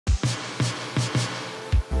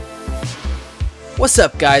What's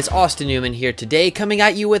up guys, Austin Newman here today, coming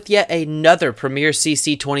at you with yet another Premiere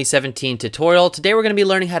CC 2017 tutorial. Today we're going to be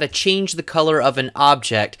learning how to change the color of an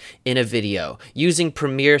object in a video using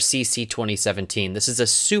Premiere CC 2017. This is a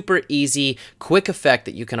super easy, quick effect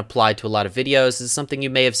that you can apply to a lot of videos. This is something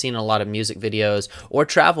you may have seen in a lot of music videos or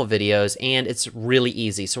travel videos, and it's really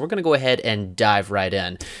easy. So we're going to go ahead and dive right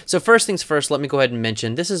in. So first things first, let me go ahead and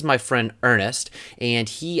mention this is my friend Ernest, and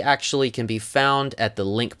he actually can be found at the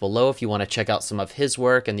link below if you want to check out some of his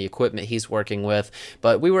work and the equipment he's working with.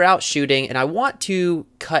 But we were out shooting and I want to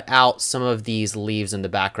cut out some of these leaves in the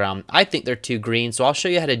background. I think they're too green, so I'll show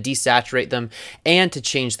you how to desaturate them and to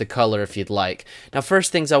change the color if you'd like. Now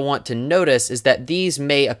first things I want to notice is that these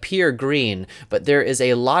may appear green, but there is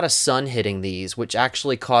a lot of sun hitting these, which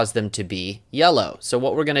actually cause them to be yellow. So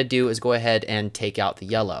what we're going to do is go ahead and take out the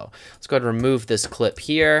yellow. Let's go ahead and remove this clip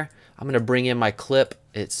here. I'm going to bring in my clip.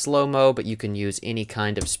 It's slow-mo, but you can use any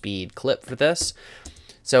kind of speed clip for this.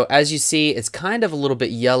 So as you see, it's kind of a little bit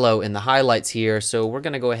yellow in the highlights here, so we're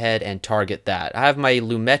going to go ahead and target that. I have my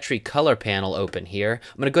Lumetri color panel open here.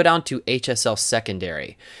 I'm going to go down to HSL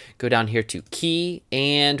Secondary. Go down here to Key,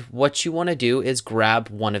 and what you want to do is grab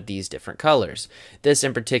one of these different colors. This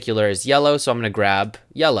in particular is yellow, so I'm going to grab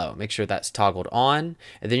yellow. Make sure that's toggled on,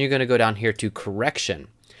 and then you're going to go down here to Correction.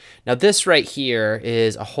 Now this right here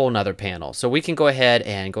is a whole nother panel. So we can go ahead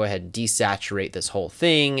and desaturate this whole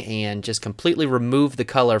thing and just completely remove the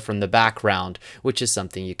color from the background, which is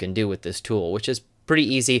something you can do with this tool, which is pretty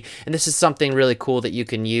easy. And this is something really cool that you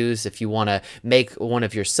can use if you want to make one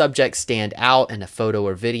of your subjects stand out in a photo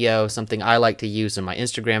or video, something I like to use in my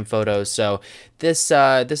Instagram photos. So this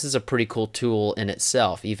is a pretty cool tool in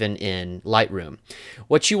itself, even in Lightroom.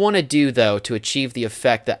 What you want to do though to achieve the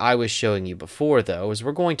effect that I was showing you before though is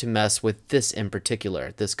we're going to mess with this in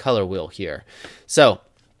particular, this color wheel here. So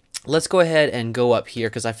let's go ahead and go up here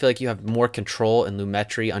because I feel like you have more control in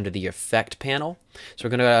Lumetri under the effect panel. So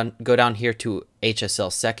we're going to go down here to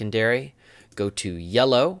HSL Secondary, go to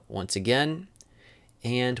yellow once again,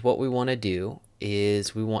 and what we want to do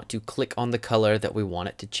is we want to click on the color that we want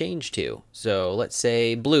it to change to. So let's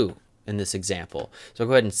say blue in this example. So I'll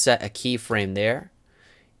go ahead and set a keyframe there.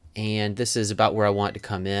 And this is about where I want it to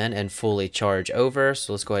come in and fully charge over.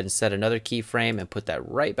 So let's go ahead and set another keyframe and put that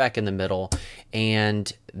right back in the middle.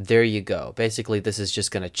 And there you go. Basically, this is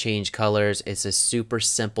just going to change colors. It's a super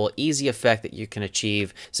simple, easy effect that you can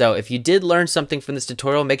achieve. So if you did learn something from this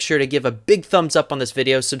tutorial, make sure to give a big thumbs up on this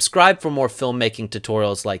video. Subscribe for more filmmaking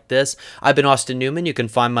tutorials like this. I've been Austin Newman. You can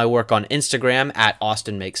find my work on Instagram at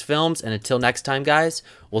Austin Makes Films. And until next time, guys,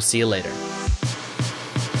 we'll see you later.